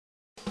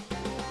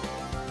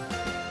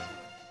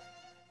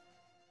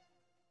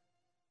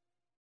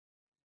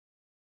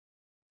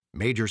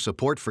Major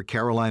support for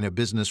Carolina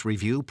Business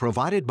Review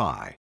provided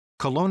by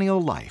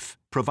Colonial Life,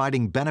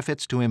 providing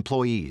benefits to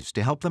employees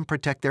to help them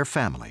protect their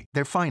family,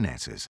 their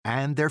finances,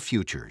 and their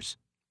futures.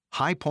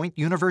 High Point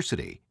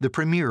University, the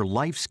premier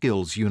life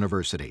skills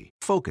university,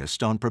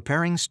 focused on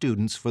preparing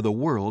students for the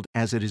world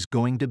as it is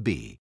going to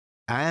be.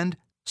 And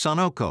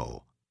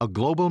Sonoco, a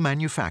global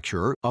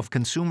manufacturer of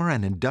consumer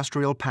and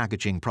industrial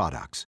packaging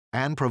products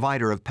and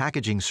provider of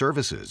packaging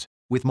services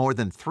with more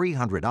than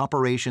 300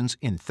 operations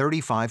in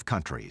 35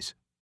 countries.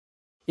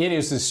 It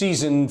is the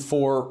season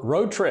for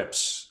road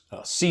trips.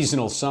 A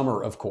seasonal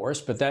summer, of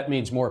course, but that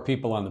means more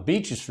people on the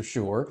beaches for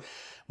sure,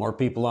 more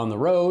people on the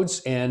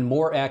roads, and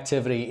more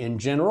activity in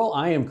general.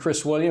 I am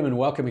Chris William, and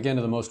welcome again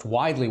to the most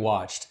widely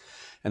watched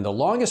and the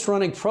longest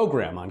running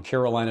program on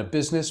Carolina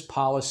business,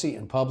 policy,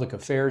 and public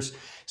affairs,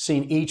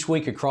 seen each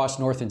week across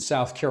North and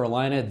South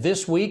Carolina.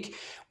 This week,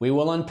 we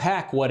will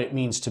unpack what it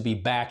means to be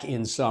back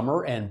in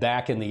summer and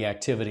back in the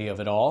activity of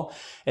it all.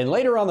 And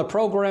later on the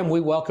program,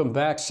 we welcome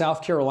back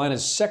South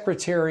Carolina's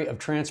Secretary of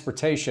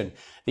Transportation.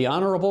 The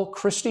Honorable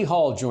Christy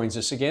Hall joins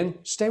us again.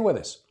 Stay with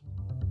us.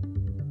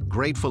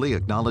 Gratefully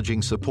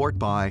acknowledging support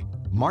by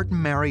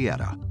Martin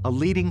Marietta, a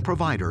leading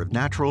provider of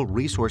natural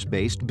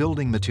resource-based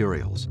building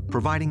materials,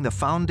 providing the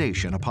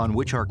foundation upon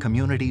which our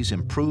communities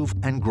improve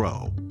and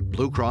grow.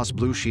 Blue Cross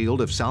Blue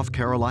Shield of South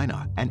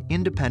Carolina, an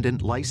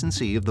independent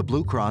licensee of the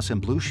Blue Cross and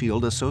Blue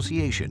Shield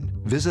Association.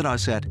 Visit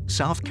us at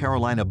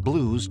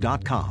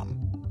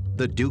southcarolinablues.com.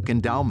 The Duke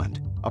Endowment,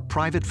 a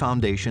private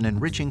foundation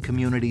enriching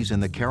communities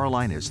in the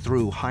Carolinas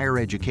through higher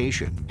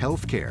education,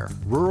 healthcare,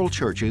 rural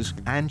churches,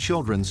 and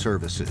children's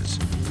services.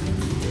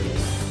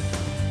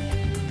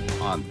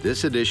 On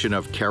this edition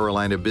of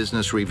Carolina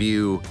Business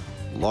Review,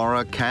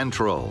 Laura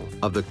Cantrell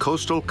of the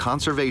Coastal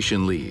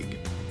Conservation League,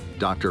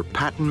 Dr.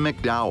 Patton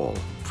McDowell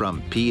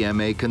from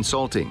PMA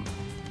Consulting,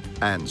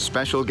 and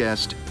special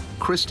guest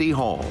Christy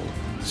Hall,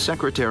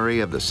 Secretary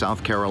of the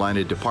South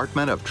Carolina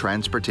Department of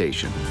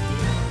Transportation.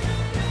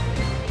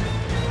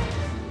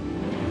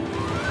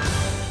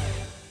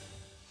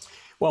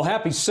 Well,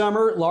 happy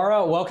summer.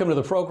 Laura, welcome to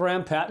the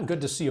program. Patton,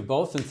 good to see you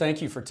both, and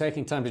thank you for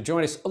taking time to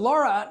join us.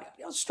 Laura,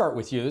 I'll start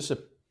with you. This is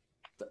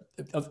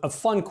a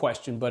fun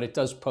question, but it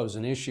does pose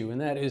an issue, and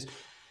that is,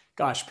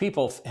 gosh,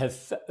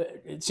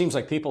 it seems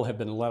like people have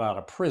been let out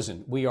of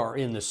prison. We are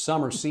in the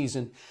summer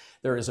season.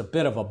 There is a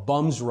bit of a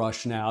bum's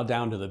rush now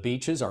down to the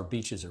beaches. Our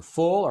beaches are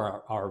full.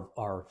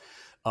 Our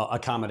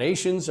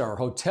accommodations, our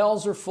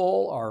hotels are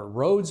full. Our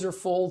roads are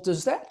full.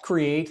 Does that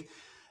create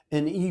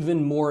an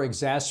even more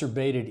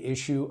exacerbated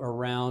issue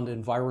around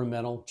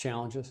environmental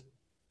challenges?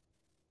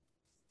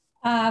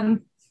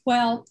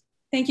 Well,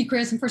 thank you,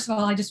 Chris. And first of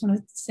all, I just want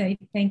to say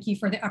thank you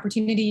for the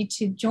opportunity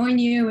to join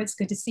you. It's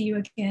good to see you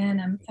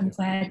again. I'm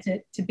glad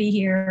to be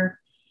here.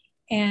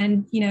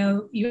 And, you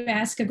know, you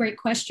ask a great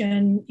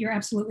question. You're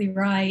absolutely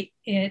right.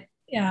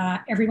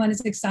 Everyone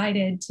is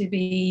excited to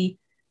be,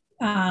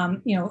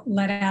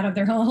 let out of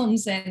their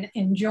homes and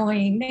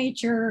enjoying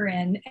nature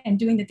and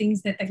doing the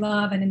things that they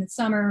love. And in the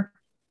summer,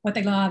 what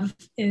they love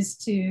is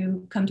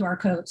to come to our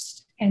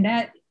coast. And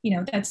that,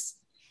 that's,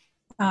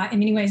 in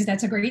many ways,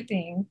 that's a great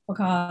thing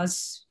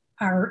because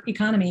our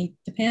economy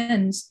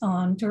depends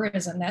on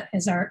tourism.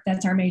 That's our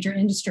major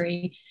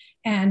industry.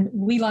 And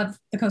we love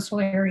the coastal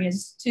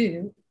areas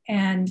too.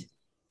 And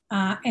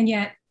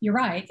yet you're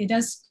right, it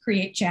does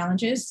create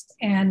challenges.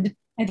 And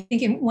I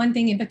think one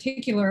thing in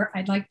particular,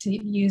 I'd like to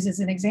use as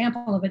an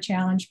example of a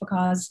challenge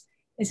because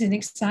it's an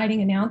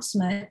exciting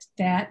announcement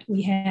that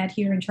we had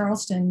here in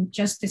Charleston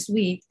just this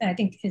week. I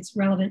think it's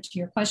relevant to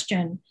your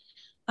question.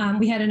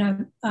 We had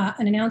an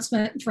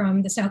announcement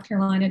from the South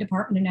Carolina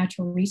Department of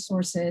Natural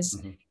Resources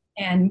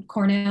and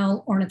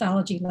Cornell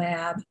Ornithology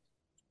Lab.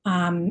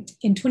 In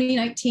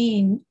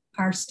 2019,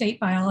 our state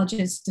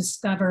biologists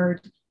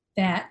discovered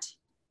that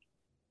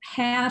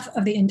half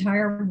of the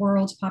entire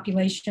world's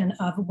population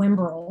of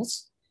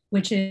whimbrels,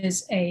 which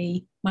is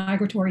a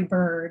migratory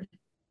bird,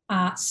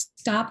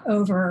 stop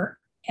over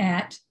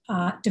at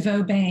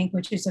DeVoe Bank,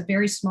 which is a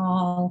very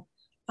small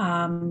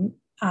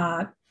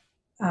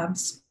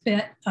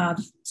spit of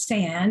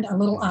sand, a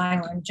little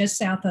island just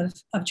south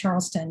of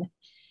Charleston.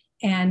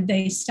 And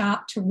they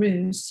stop to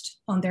roost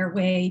on their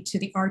way to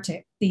the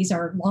Arctic. These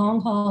are long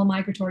haul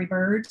migratory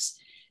birds.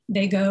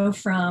 They go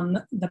from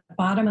the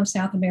bottom of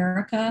South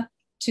America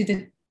to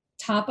the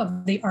top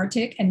of the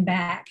Arctic and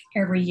back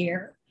every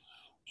year.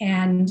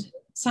 And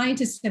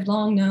scientists have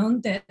long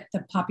known that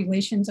the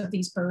populations of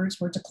these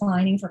birds were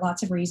declining for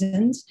lots of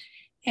reasons.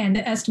 And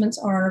the estimates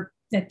are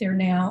that there are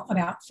now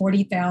about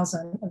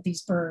 40,000 of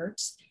these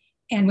birds.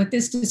 And with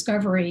this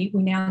discovery,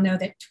 we now know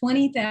that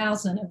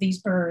 20,000 of these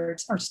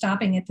birds are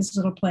stopping at this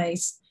little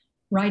place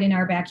right in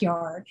our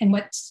backyard. And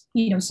what's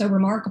so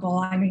remarkable,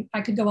 I mean,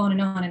 I could go on,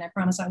 and I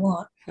promise I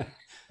won't.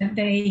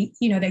 They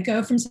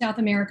go from South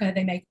America,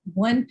 they make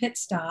one pit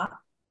stop.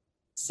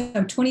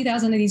 So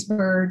 20,000 of these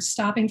birds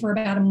stopping for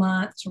about a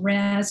month to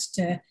rest,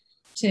 to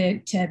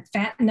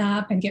fatten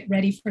up and get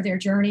ready for their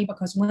journey,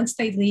 because once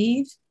they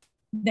leave,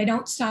 they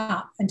don't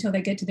stop until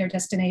they get to their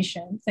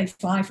destination. They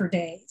fly for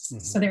days.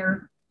 So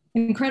they're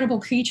incredible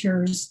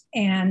creatures.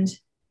 And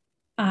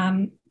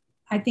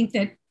I think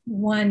that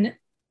one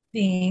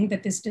thing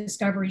that this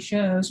discovery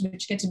shows,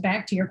 which gets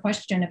back to your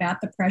question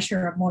about the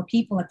pressure of more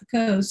people at the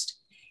coast,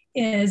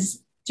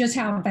 is just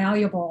how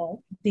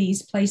valuable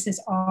these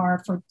places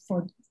are for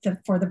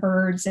the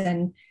birds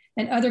and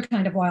other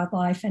kind of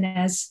wildlife. And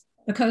as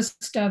the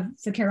coast of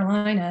the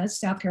Carolinas,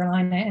 South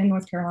Carolina and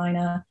North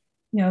Carolina,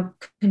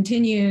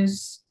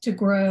 continues to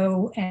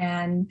grow,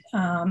 and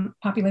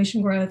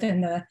population growth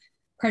and the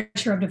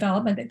pressure of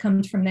development that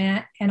comes from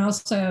that, and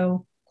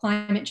also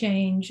climate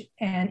change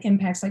and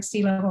impacts like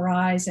sea level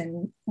rise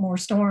and more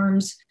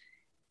storms,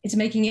 it's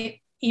making it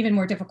even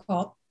more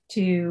difficult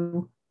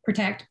to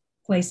protect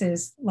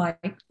places like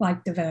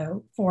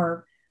DeVoe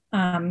for,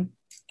 and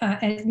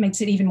it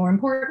makes it even more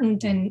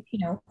important and,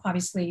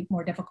 obviously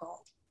more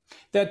difficult.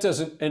 That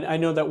doesn't, and I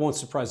know that won't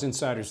surprise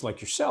insiders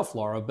like yourself,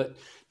 Laura, but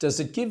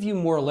does it give you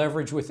more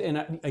leverage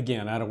within,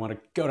 again, I don't want to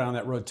go down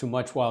that road too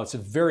much while it's a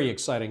very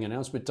exciting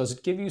announcement, does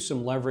it give you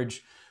some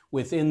leverage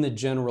within the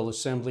General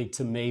Assembly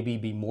to maybe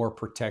be more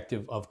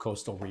protective of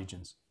coastal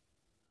regions?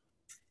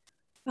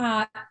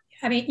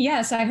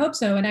 Yes, I hope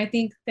so. And I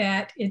think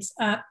that it's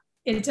up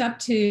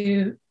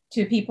to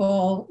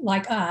people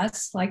like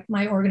us, like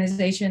my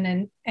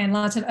organization, and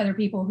lots of other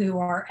people who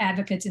are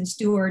advocates and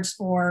stewards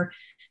for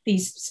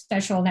these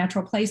special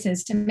natural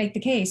places to make the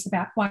case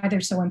about why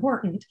they're so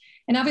important.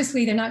 And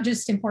obviously they're not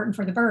just important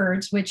for the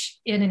birds, which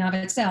in and of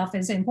itself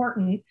is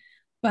important,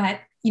 but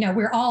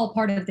we're all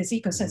part of this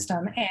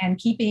ecosystem, and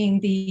keeping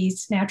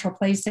these natural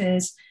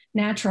places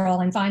natural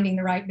and finding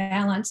the right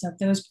balance of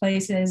those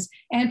places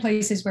and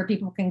places where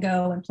people can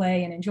go and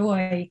play and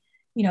enjoy,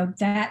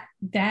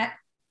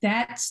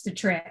 that's the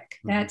trick.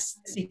 That's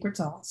the secret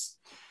sauce.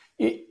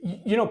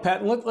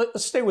 Pat,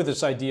 let's stay with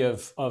this idea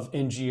of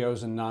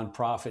NGOs and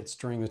nonprofits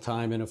during the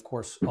time. And of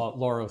course,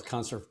 Laura with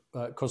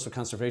Coastal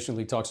Conservation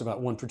League talks about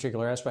one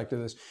particular aspect of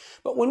this.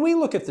 But when we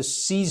look at the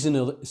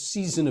seasonality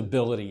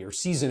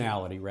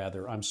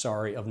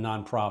of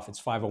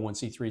nonprofits,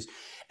 501c3s,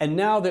 and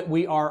now that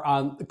we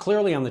are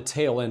clearly on the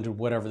tail end of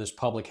whatever this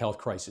public health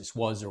crisis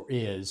was or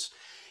is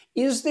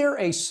there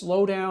a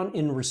slowdown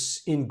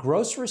in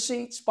gross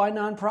receipts by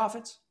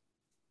nonprofits?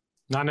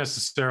 Not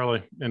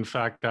necessarily. In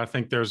fact, I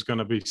think there's going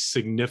to be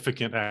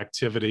significant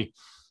activity.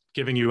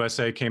 Giving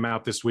USA came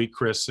out this week,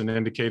 Chris, and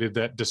indicated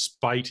that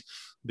despite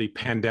the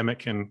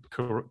pandemic and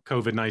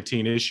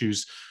COVID-19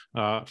 issues,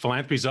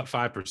 philanthropy is up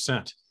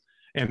 5%.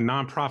 And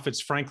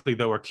nonprofits, frankly,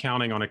 though, are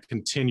counting on a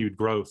continued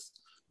growth.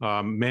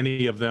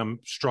 Many of them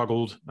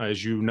struggled,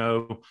 as you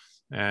know,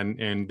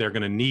 and they're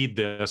going to need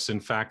this. In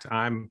fact,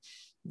 I'm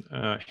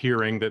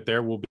hearing that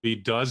there will be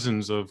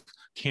dozens of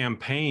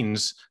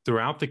campaigns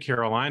throughout the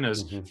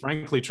Carolinas,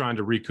 frankly, trying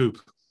to recoup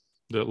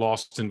the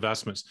lost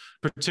investments,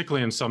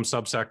 particularly in some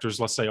subsectors,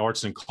 let's say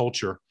arts and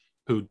culture,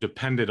 who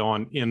depended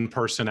on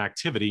in-person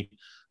activity,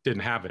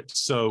 didn't have it.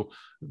 So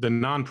the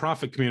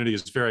nonprofit community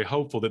is very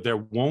hopeful that there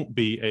won't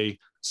be a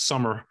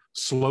summer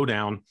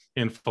slowdown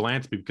in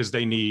philanthropy because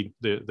they need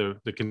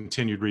the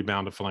continued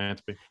rebound of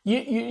philanthropy.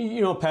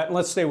 Pat,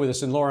 let's stay with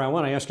this. And Laura, I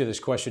want to ask you this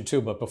question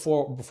too, but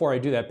before I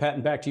do that, Pat,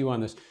 and back to you on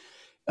this.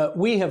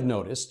 We have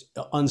noticed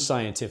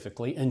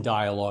unscientifically in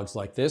dialogues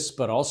like this,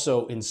 but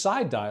also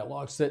inside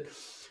dialogues, that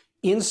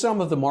in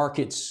some of the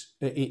markets,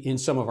 in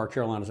some of our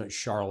Carolinas, like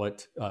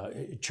Charlotte,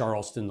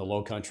 Charleston, the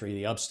Low Country,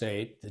 the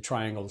Upstate, the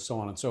Triangle, so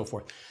on and so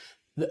forth,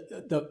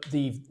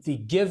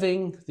 the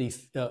giving, the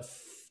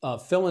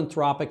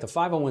philanthropic, the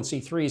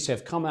 501c3s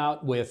have come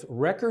out with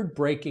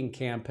record-breaking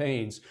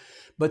campaigns.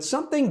 But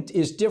something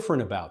is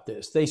different about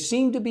this. They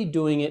seem to be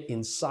doing it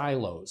in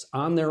silos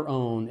on their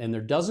own, and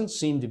there doesn't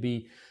seem to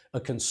be a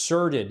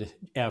concerted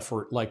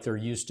effort like there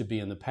used to be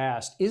in the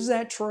past. Is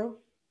that true?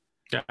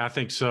 Yeah, I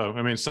think so.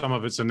 I mean, some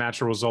of it's a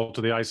natural result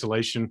of the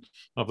isolation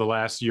of the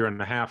last year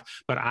and a half,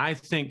 but I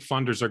think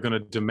funders are going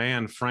to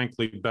demand,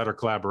 frankly, better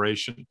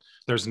collaboration.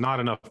 There's not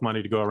enough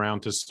money to go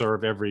around to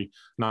serve every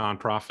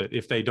nonprofit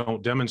if they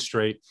don't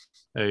demonstrate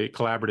a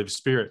collaborative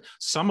spirit.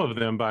 Some of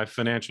them, by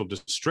financial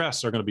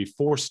distress, are going to be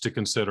forced to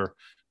consider,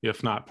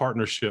 if not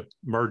partnership,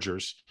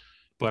 mergers.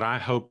 But I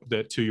hope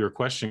that, to your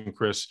question,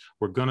 Chris,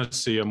 we're going to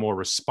see a more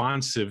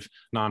responsive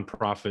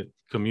nonprofit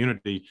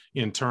community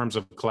in terms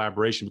of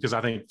collaboration, because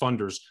I think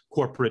funders,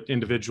 corporate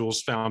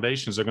individuals,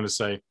 foundations are going to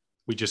say,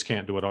 we just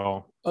can't do it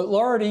all.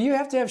 Laura, do you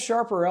have to have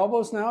sharper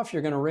elbows now if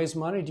you're going to raise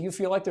money? Do you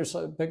feel like there's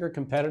a bigger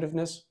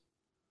competitiveness?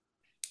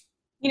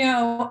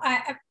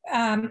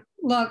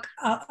 Look,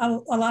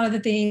 a lot of the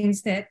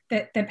things that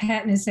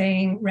Patton is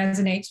saying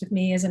resonates with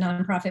me as a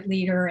nonprofit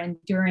leader. And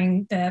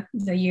during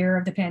the year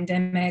of the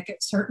pandemic,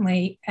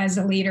 certainly as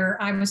a leader,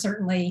 I was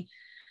certainly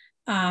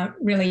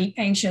really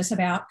anxious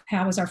about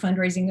how was our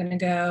fundraising going to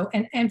go.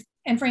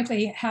 And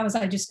frankly, how was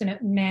I just going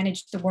to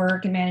manage the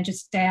work and manage the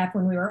staff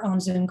when we were on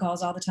Zoom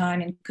calls all the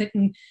time and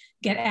couldn't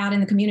get out in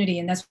the community?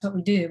 And that's what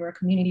we do. We're a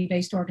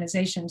community-based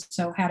organization.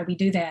 So how do we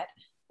do that?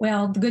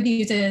 Well, the good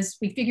news is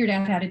we figured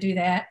out how to do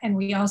that. And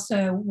we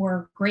also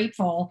were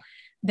grateful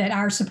that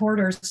our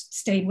supporters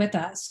stayed with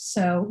us.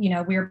 So,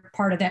 we're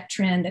part of that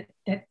trend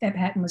that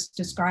Patton was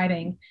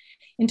describing.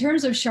 In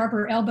terms of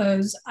sharper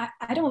elbows,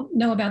 I don't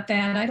know about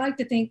that. I like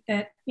to think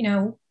that,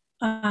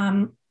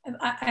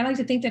 I like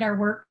to think that our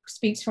work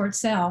speaks for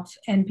itself,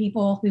 and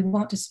people who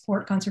want to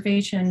support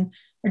conservation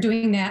are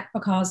doing that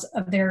because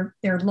of their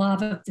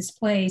love of this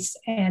place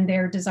and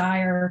their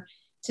desire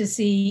to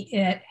see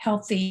it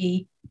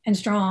healthy and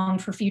strong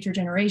for future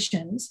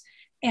generations.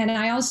 And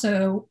I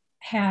also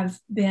have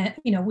been,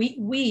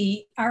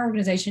 our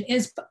organization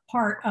is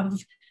part of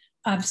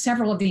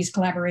several of these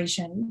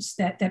collaborations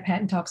that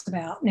Patton talks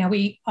about. Now,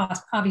 we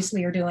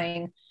obviously are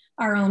doing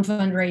our own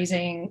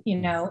fundraising,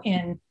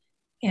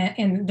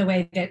 in the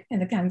way that, in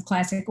the kind of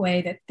classic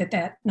way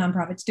that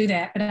nonprofits do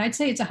that. But I'd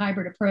say it's a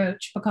hybrid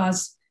approach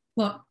because,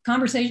 look,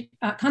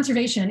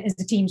 conservation is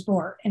a team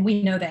sport, and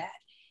we know that.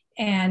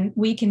 And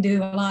we can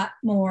do a lot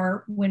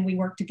more when we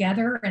work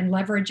together and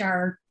leverage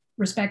our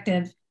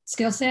respective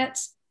skill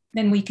sets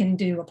than we can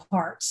do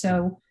apart.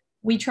 So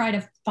we try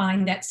to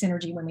find that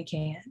synergy when we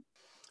can.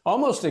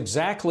 Almost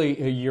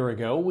exactly a year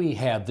ago, we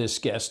had this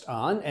guest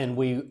on, and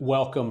we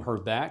welcome her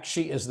back.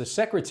 She is the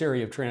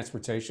Secretary of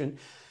Transportation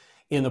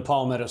in the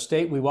Palmetto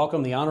State. We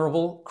welcome the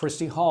Honorable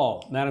Christy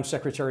Hall. Madam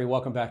Secretary,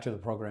 welcome back to the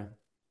program.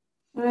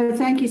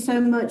 Thank you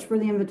so much for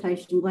the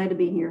invitation. Glad to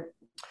be here.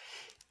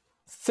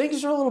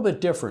 Things are a little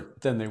bit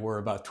different than they were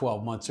about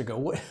 12 months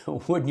ago.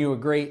 Wouldn't you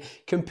agree?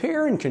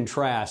 Compare and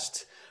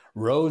contrast.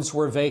 Roads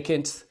were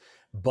vacant,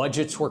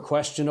 budgets were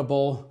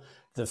questionable.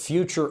 The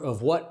future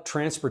of what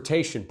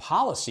transportation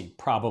policy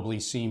probably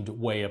seemed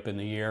way up in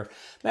the air.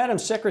 Madam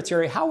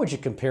Secretary, how would you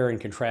compare and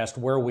contrast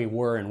where we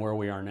were and where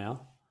we are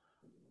now?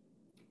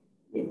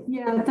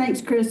 Yeah,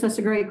 thanks, Chris. That's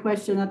a great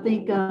question. I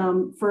think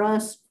for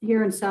us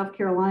here in South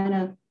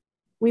Carolina,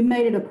 we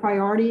made it a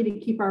priority to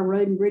keep our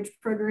road and bridge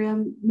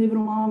program moving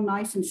along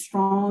nice and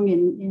strong,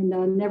 and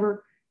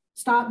never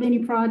stopped any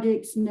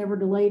projects, never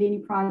delayed any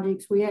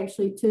projects. We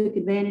actually took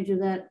advantage of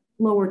that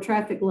lower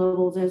traffic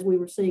levels as we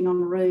were seeing on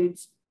the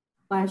roads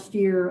last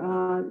year,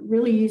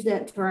 really used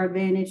that to our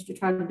advantage to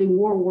try to do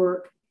more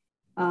work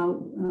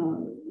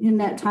in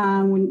that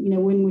time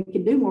when we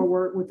could do more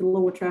work with the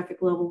lower traffic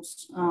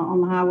levels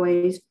on the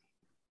highways.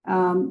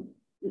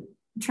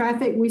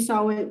 Traffic, we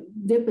saw it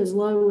dip as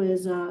low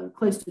as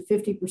close to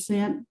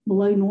 50%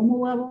 below normal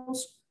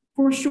levels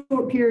for a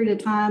short period of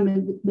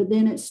time, but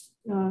then it's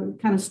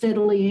kind of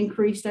steadily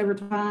increased over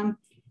time.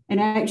 And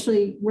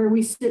actually, where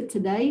we sit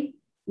today,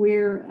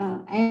 we're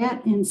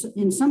at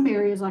in some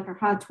areas, like our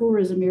high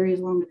tourism areas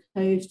along the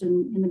coast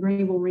and in the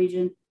Greenville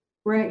region,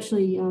 we're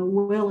actually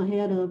well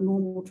ahead of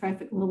normal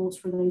traffic levels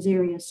for those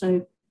areas.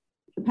 So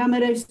the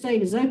Palmetto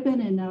State is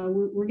open, and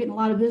we're getting a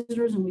lot of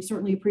visitors, and we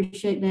certainly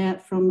appreciate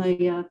that from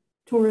the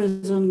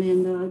tourism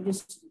and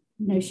just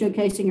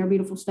showcasing our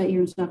beautiful state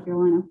here in South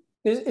Carolina.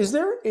 Is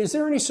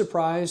there any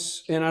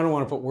surprise, and I don't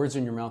want to put words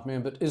in your mouth,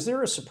 man, but is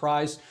there a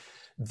surprise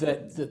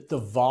that the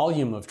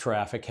volume of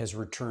traffic has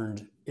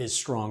returned as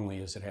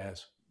strongly as it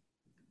has?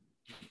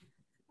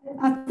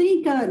 I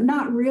think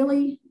not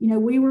really.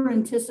 We were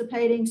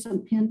anticipating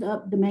some pent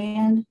up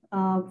demand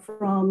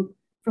from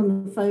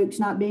the folks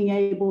not being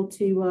able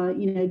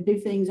to do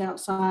things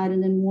outside,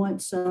 and then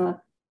once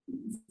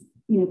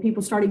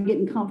people started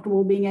getting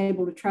comfortable being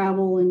able to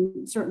travel,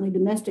 and certainly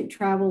domestic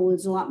travel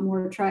is a lot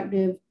more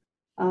attractive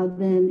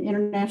than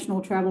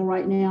international travel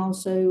right now.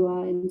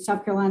 So in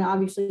South Carolina,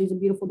 obviously, is a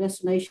beautiful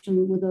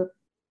destination with a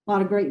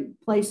lot of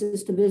great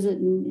places to visit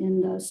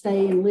and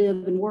stay and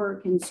live and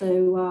work. And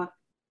so,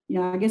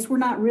 I guess we're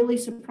not really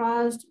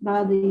surprised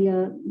by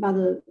the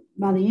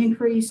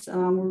increase.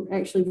 We're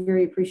actually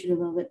very appreciative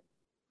of it.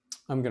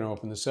 I'm going to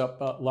open this up.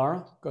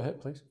 Laura, go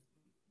ahead, please.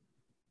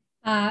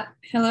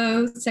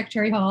 Hello,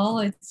 Secretary Hall.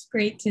 It's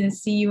great to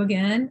see you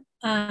again.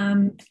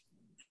 First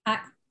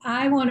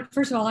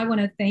of all, I want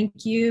to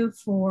thank you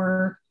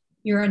for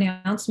your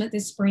announcement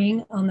this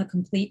spring on the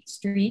Complete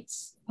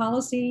Streets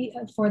policy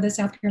for the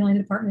South Carolina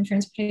Department of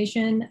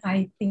Transportation.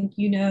 I think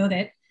you know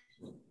that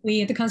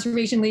we at the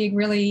Conservation League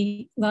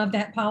really love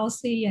that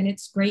policy, and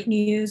it's great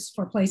news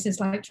for places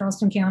like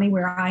Charleston County,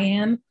 where I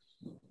am,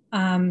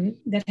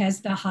 that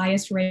has the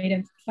highest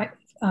rate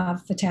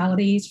of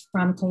fatalities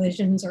from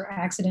collisions or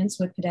accidents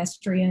with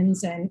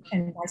pedestrians and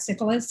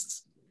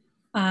bicyclists.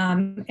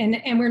 And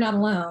we're not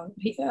alone.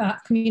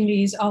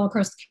 Communities all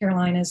across the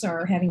Carolinas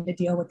are having to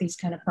deal with these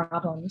kind of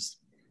problems.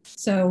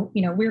 So,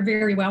 we're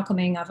very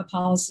welcoming of a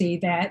policy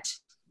that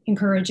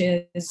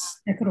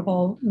encourages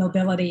equitable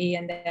mobility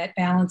and that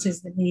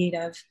balances the need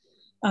of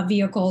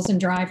vehicles and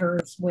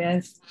drivers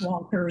with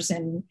walkers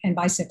and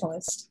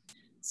bicyclists.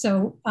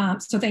 So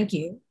thank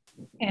you.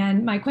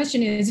 And my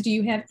question is, do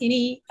you have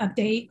any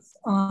updates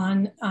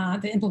on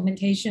the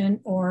implementation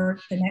or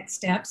the next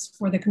steps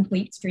for the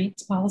Complete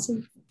Streets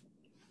policy?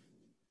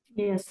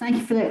 Yes, thank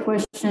you for that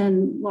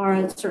question,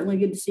 Laura. It's certainly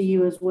good to see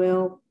you as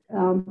well.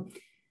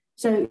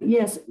 So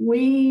yes,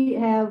 we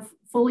have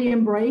fully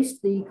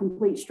embraced the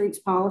Complete Streets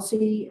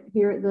policy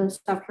here at the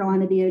South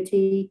Carolina DOT.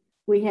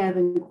 We have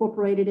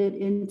incorporated it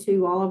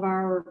into all of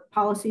our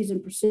policies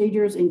and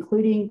procedures,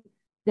 including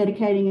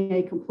dedicating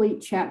a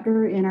complete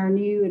chapter in our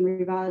new and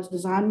revised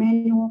design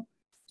manual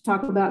to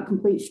talk about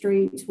complete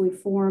streets. We've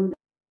formed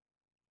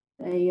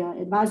a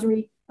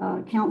advisory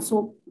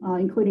council,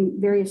 including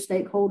various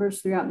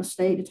stakeholders throughout the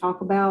state, to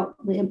talk about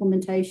the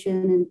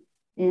implementation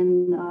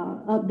and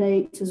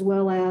updates, as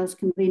well as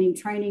convening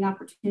training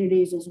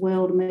opportunities as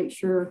well, to make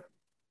sure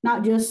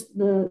not just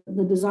the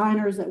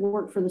designers that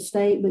work for the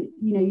state, but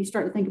you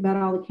start to think about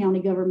all the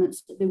county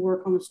governments that do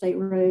work on the state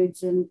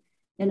roads and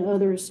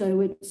others.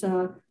 So it's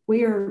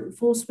we are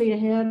full speed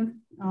ahead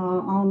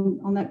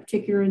on that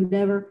particular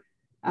endeavor.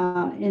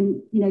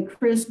 And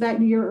Chris, back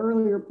to your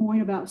earlier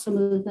point about some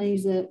of the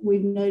things that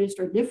we've noticed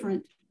are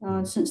different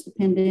since the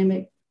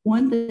pandemic.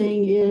 One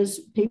thing is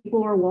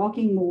people are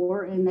walking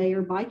more and they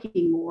are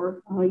biking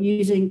more,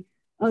 using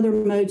other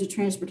modes of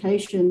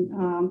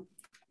transportation,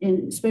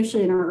 and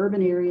especially in our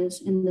urban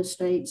areas in the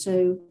state.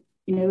 So,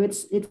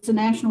 it's a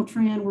national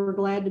trend. We're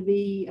glad to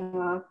be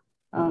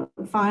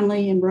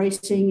finally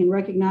embracing and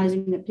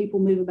recognizing that people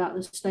move about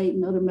the state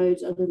in other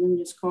modes other than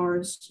just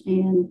cars,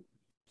 and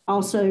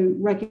also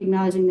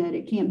recognizing that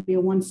it can't be a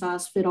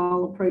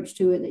one-size-fit-all approach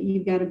to it, that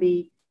you've got to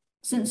be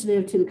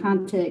sensitive to the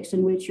context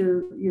in which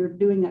you're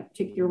doing that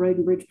particular road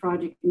and bridge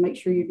project, and make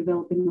sure you're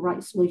developing the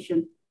right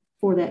solution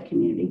for that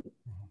community.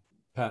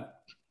 Pat.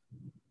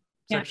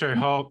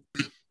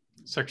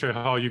 Secretary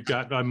Hall, you've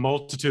got a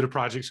multitude of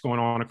projects going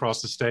on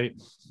across the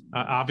state.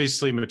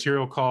 Obviously,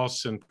 material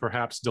costs and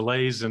perhaps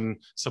delays in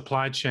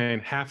supply chain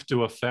have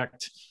to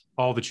affect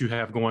all that you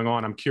have going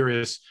on. I'm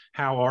curious,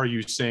 how are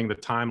you seeing the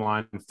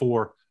timeline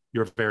for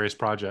your various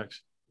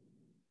projects?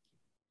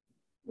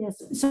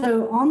 Yes,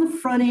 so on the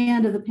front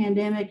end of the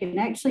pandemic, and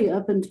actually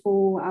up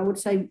until, I would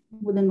say,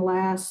 within the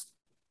last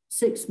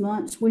 6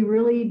 months, we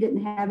really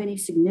didn't have any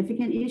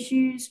significant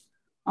issues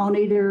on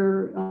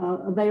either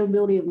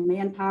availability of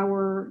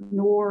manpower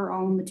nor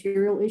on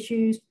material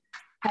issues.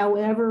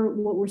 However,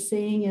 what we're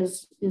seeing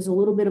is a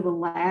little bit of a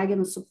lag in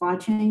the supply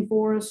chain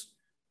for us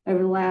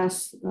over the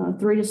last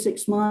 3 to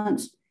 6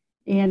 months.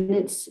 And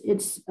it's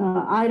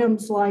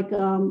items like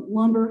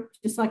lumber,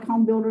 just like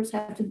home builders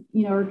have to,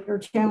 are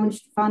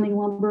challenged finding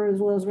lumber,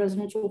 as well as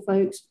residential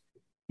folks.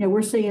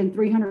 We're seeing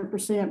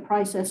 300%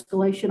 price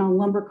escalation on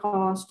lumber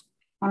cost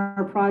on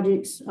our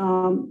projects.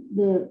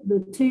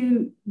 The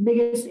two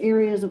biggest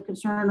areas of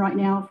concern right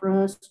now for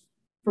us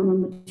from a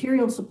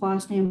material supply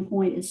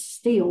standpoint is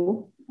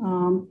steel.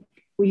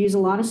 We use a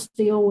lot of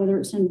steel, whether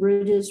it's in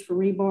bridges for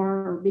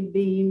rebar or big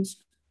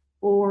beams,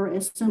 or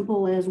as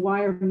simple as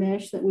wire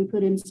mesh that we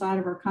put inside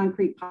of our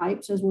concrete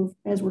pipes as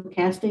we're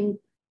casting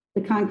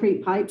the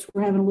concrete pipes.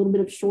 We're having a little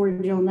bit of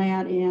shortage on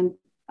that, and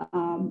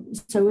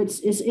so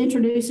it's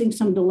introducing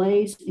some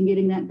delays in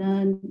getting that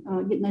done,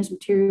 getting those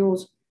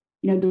materials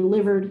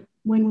delivered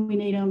when we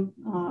need them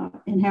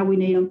and how we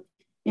need them,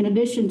 in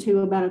addition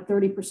to about a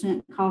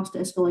 30% cost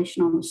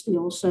escalation on the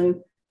steel.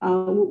 So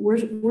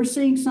we're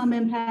seeing some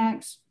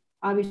impacts.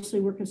 Obviously,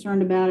 we're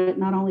concerned about it,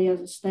 not only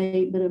as a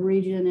state, but a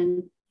region,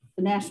 and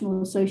the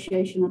national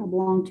association that I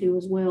belong to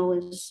as well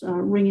is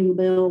ringing the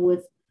bell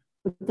with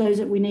those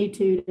that we need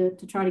to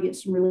try to get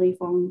some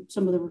relief on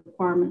some of the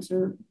requirements that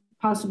are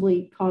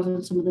possibly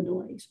causing some of the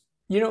delays.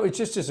 It's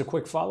just as a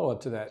quick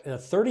follow-up to that, a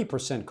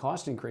 30%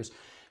 cost increase.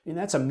 I mean,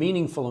 that's a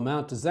meaningful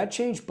amount. Does that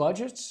change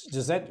budgets?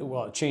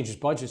 It changes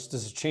budgets.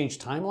 Does it change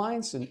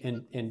timelines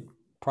and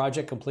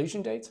project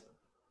completion dates?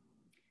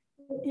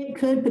 It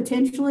could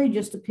potentially,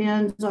 just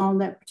depends on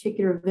that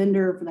particular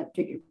vendor for that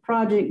particular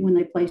project, when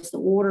they place the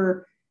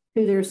order,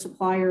 who their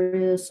supplier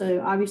is.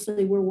 So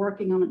obviously we're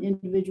working on an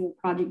individual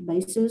project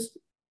basis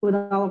with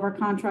all of our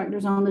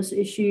contractors on this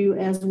issue,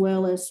 as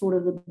well as sort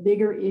of the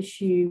bigger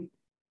issue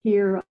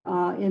here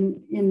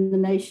in the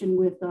nation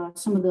with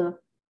some of the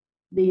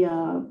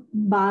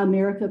Buy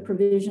America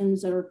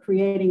provisions that are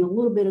creating a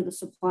little bit of the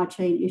supply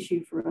chain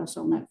issue for us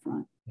on that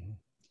front. Mm-hmm.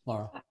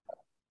 Laura.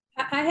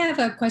 I have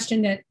a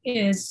question that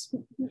is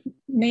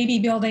maybe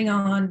building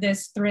on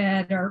this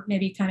thread, or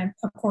maybe kind of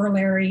a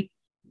corollary.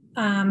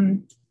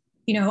 I'm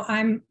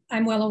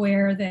well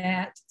aware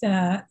that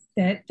that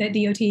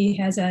DOT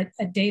has a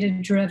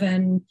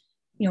data-driven,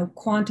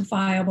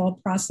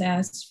 quantifiable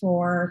process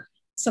for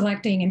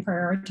selecting and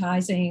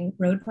prioritizing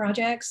road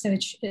projects,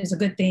 which is a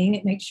good thing.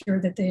 It makes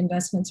sure that the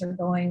investments are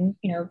going,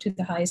 to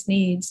the highest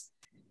needs.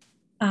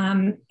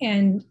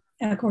 And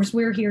of course,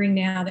 we're hearing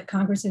now that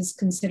Congress is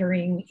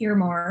considering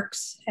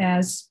earmarks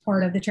as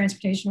part of the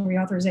transportation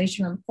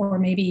reauthorization, or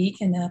maybe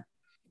in the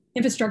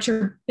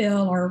infrastructure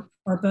bill, or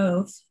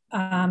both.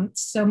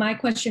 So my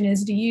question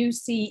is, do you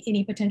see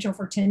any potential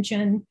for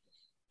tension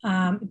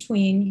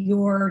between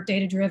your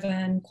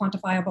data-driven,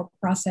 quantifiable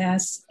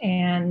process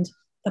and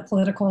the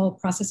political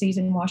processes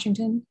in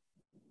Washington?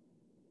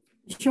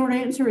 Short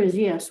answer is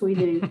yes, we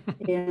do.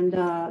 And,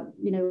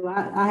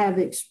 I have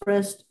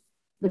expressed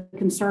the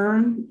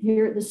concern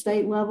here at the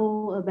state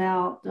level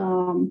about,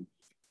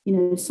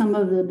 some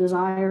of the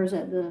desires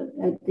at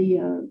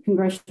the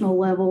congressional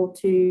level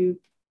to,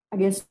 I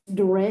guess,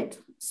 direct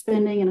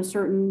spending in a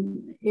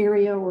certain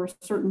area or a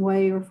certain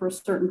way or for a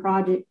certain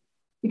project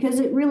because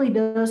it really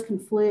does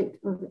conflict,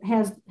 or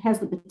has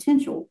the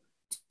potential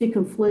to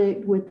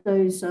conflict with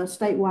those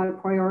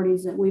statewide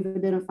priorities that we've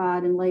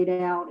identified and laid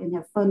out and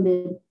have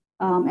funded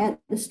at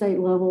the state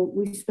level.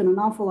 We spend an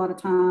awful lot of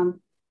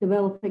time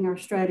developing our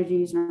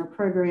strategies and our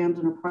programs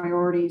and our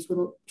priorities with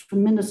a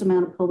tremendous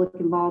amount of public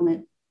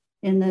involvement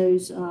in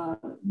those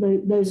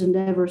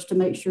endeavors to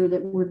make sure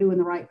that we're doing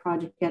the right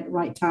project at the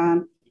right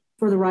time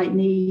for the right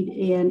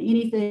need. And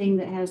anything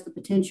that has the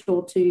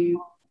potential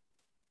to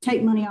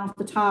take money off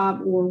the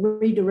top or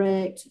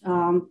redirect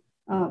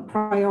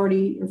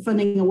priority or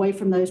funding away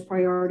from those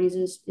priorities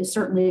is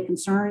certainly a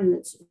concern.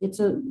 And it's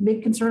a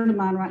big concern of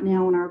mine right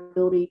now in our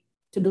ability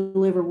to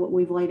deliver what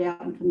we've laid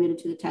out and committed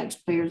to the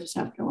taxpayers of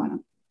South Carolina.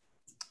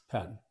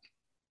 Pat.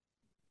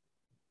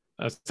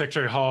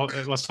 Secretary Hall,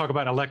 let's talk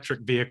about electric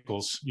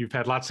vehicles. You've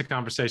had lots of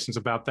conversations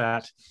about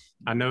that.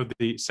 I know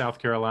the South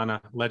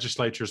Carolina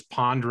legislature is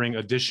pondering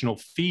additional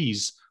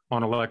fees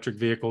on electric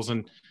vehicles.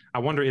 And I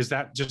wonder, is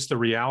that just the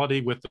reality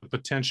with the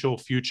potential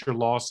future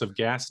loss of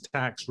gas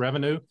tax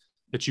revenue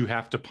that you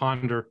have to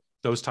ponder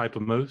those type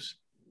of moves?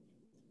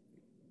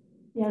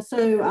 Yeah,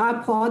 so I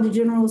applaud the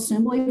General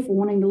Assembly for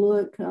wanting to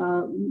look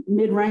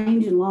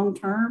mid-range and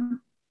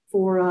long-term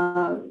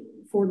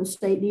for the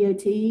state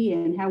DOT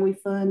and how we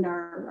fund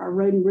our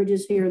road and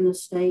bridges here in the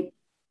state.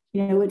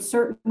 You know, it's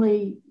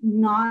certainly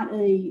not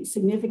a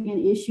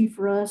significant issue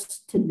for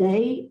us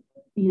today.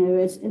 You know,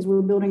 as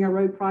we're building our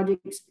road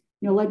projects,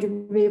 you know, electric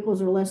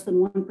vehicles are less than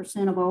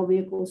 1% of all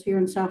vehicles here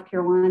in South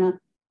Carolina.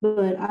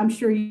 But I'm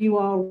sure you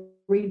all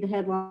read the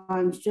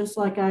headlines just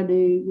like I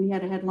do. We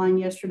had a headline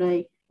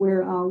yesterday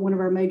where one of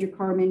our major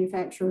car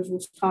manufacturers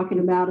was talking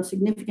about a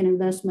significant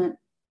investment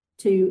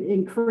to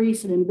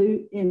increase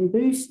and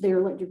boost their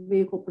electric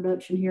vehicle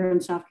production here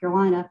in South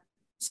Carolina.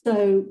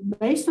 So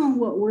based on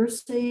what we're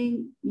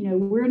seeing, you know,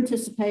 we're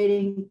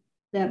anticipating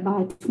that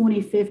by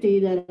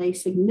 2050 that a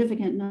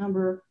significant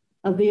number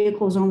of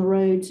vehicles on the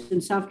roads in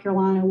South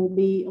Carolina will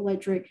be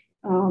electric,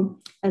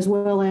 as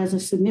well as a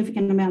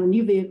significant amount of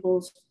new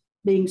vehicles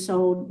being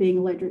sold being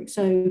electric.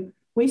 So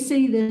we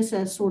see this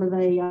as sort of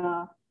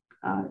a,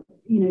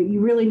 you know,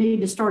 you really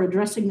need to start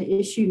addressing the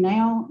issue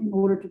now in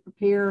order to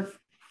prepare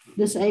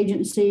this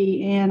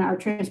agency and our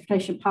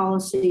transportation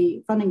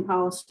policy, funding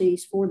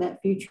policies for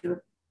that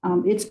future.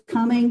 It's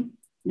coming.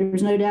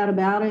 There's no doubt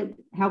about it.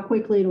 How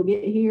quickly it'll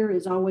get here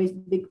is always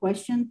the big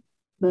question,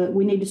 but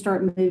we need to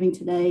start moving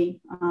today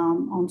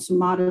on some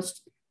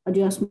modest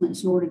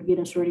adjustments in order to get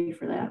us ready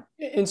for that.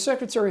 And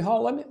Secretary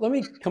Hall, let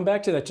me come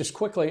back to that just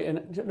quickly, and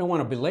I don't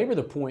want to belabor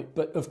the point,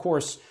 but of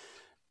course,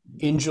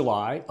 in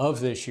July of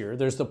this year,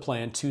 there's the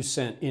planned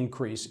 2-cent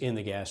increase in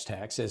the gas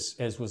tax,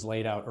 as was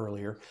laid out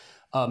earlier.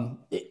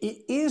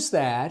 Is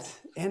that,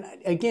 and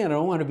again, I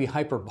don't want to be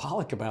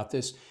hyperbolic about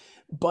this,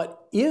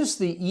 but is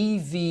the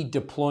EV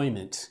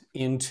deployment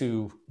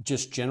into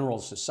just general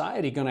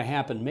society going to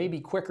happen maybe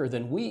quicker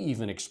than we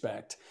even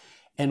expect?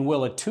 And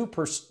will a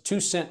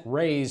 2-cent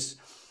raise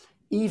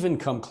even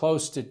come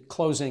close to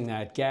closing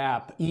that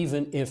gap,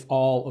 even if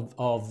all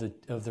of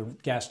the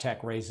gas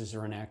tax raises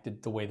are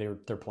enacted the way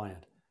they're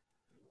planned?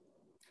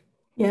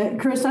 Yeah,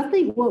 Chris, I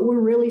think what we're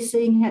really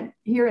seeing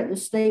here at the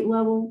state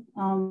level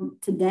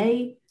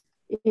today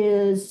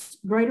is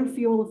greater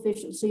fuel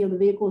efficiency of the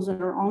vehicles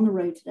that are on the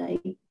road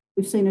today.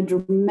 We've seen a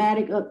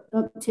dramatic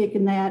uptick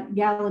in that.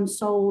 Gallons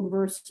sold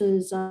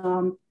versus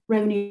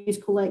revenues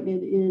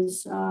collected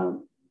is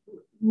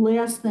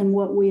less than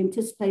what we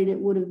anticipated it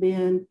would have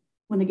been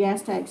when the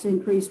gas tax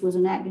increase was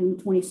enacted in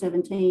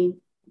 2017.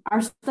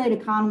 Our state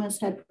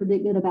economists had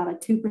predicted about a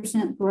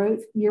 2%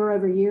 growth year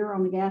over year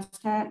on the gas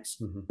tax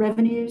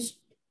revenues.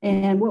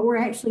 And what we're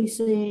actually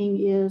seeing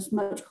is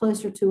much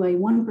closer to a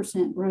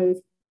 1% growth.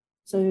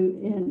 So,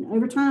 and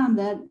over time,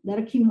 that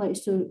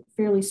accumulates to a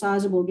fairly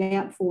sizable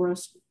gap for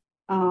us,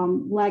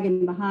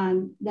 lagging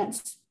behind.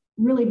 That's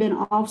really been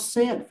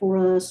offset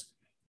for us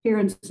here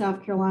in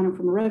South Carolina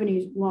from a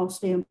revenue loss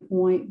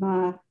standpoint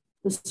by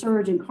the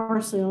surge in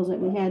car sales that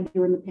we had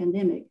during the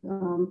pandemic.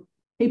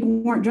 People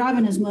weren't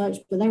driving as much,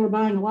 but they were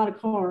buying a lot of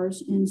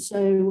cars. And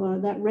so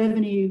that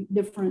revenue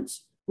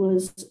difference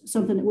was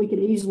something that we could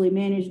easily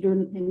manage during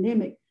the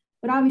pandemic.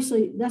 But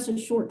obviously, that's a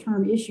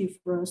short-term issue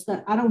for us.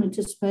 That I don't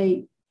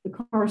anticipate the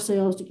car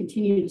sales to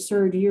continue to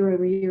surge year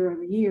over year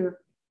over year.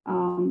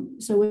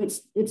 So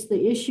it's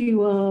the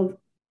issue of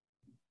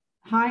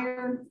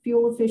higher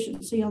fuel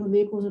efficiency on the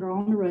vehicles that are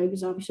on the road,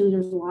 because obviously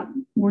there's a lot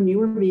more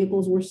newer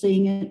vehicles. We're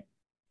seeing it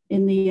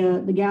in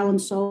the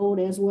gallons sold,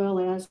 as well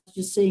as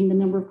just seeing the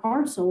number of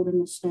cars sold in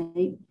the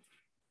state,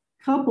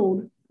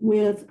 coupled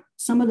with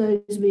some of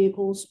those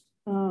vehicles,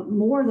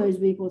 more of those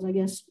vehicles, I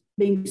guess,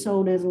 being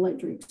sold as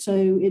electric.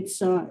 So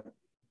it's,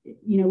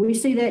 you know, we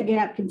see that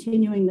gap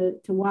continuing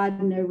to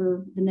widen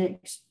over the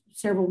next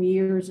several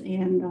years,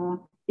 and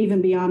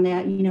even beyond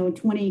that. You know,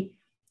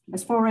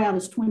 as far out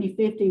as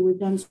 2050, we've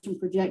done some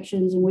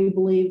projections, and we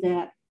believe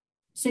that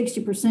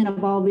 60%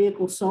 of all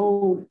vehicles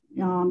sold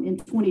in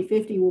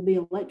 2050 will be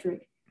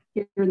electric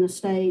here in the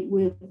state,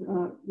 with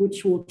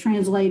which will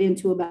translate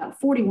into about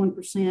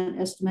 41%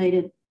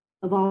 estimated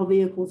of all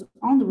vehicles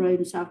on the road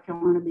in South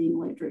Carolina being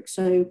electric.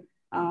 So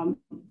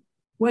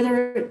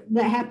whether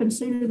that happens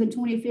sooner than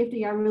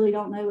 2050, I really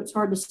don't know. It's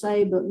hard to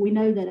say, but we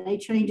know that a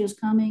change is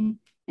coming,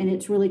 and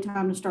it's really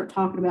time to start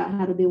talking about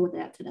how to deal with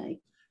that today.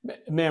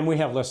 Ma'am, we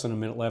have less than a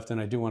minute left, and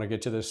I do want to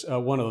get to this.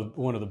 One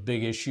of the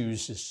big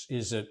issues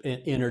is an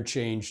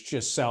interchange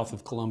just south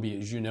of Columbia,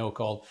 as you know,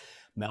 called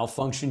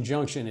Malfunction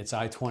Junction. It's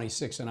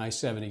I-26 and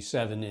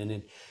I-77, and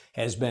it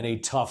has been a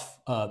tough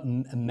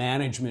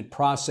management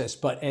process.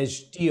 But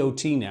as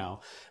DOT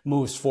now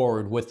moves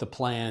forward with the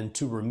plan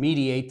to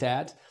remediate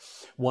that,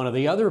 one of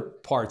the other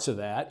parts of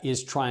that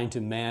is trying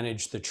to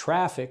manage the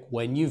traffic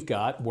when you've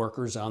got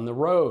workers on the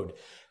road.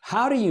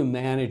 How do you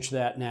manage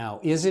that now?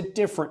 Is it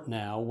different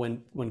now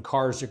when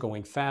cars are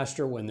going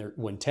faster,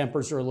 when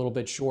tempers are a little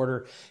bit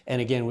shorter?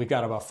 And again, we've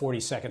got about 40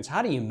 seconds.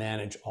 How do you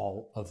manage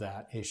all of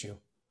that issue?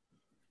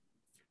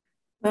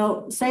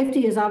 Well,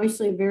 safety is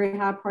obviously a very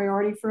high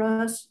priority for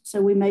us.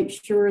 So we make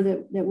sure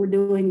that we're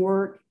doing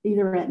work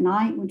either at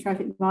night when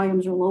traffic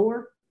volumes are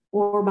lower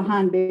or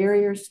behind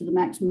barriers to the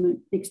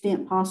maximum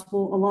extent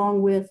possible,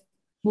 along with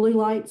blue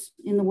lights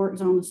in the work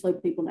zone to slow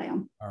people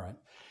down. All right.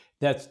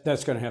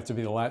 That's going to have to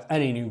be the last. I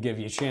didn't even give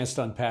you a chance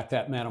to unpack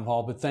that, Madam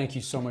Hall, but thank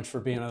you so much for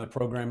being on the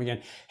program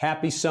again.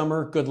 Happy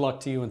summer. Good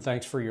luck to you, and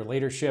thanks for your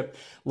leadership.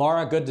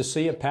 Laura, good to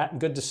see you. Pat,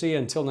 good to see you.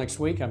 Until next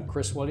week, I'm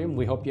Chris William.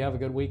 We hope you have a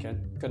good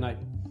weekend. Good night.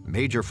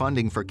 Major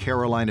funding for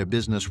Carolina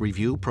Business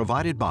Review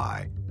provided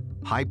by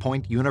High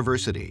Point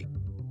University,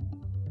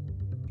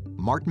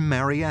 Martin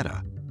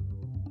Marietta,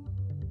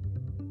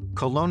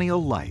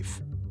 Colonial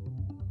Life,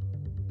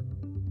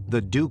 the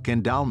Duke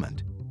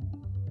Endowment,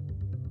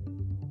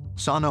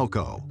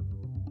 Sonoco,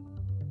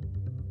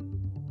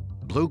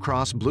 Blue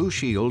Cross Blue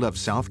Shield of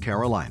South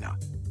Carolina,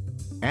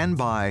 and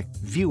by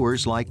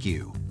viewers like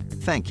you.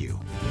 Thank you.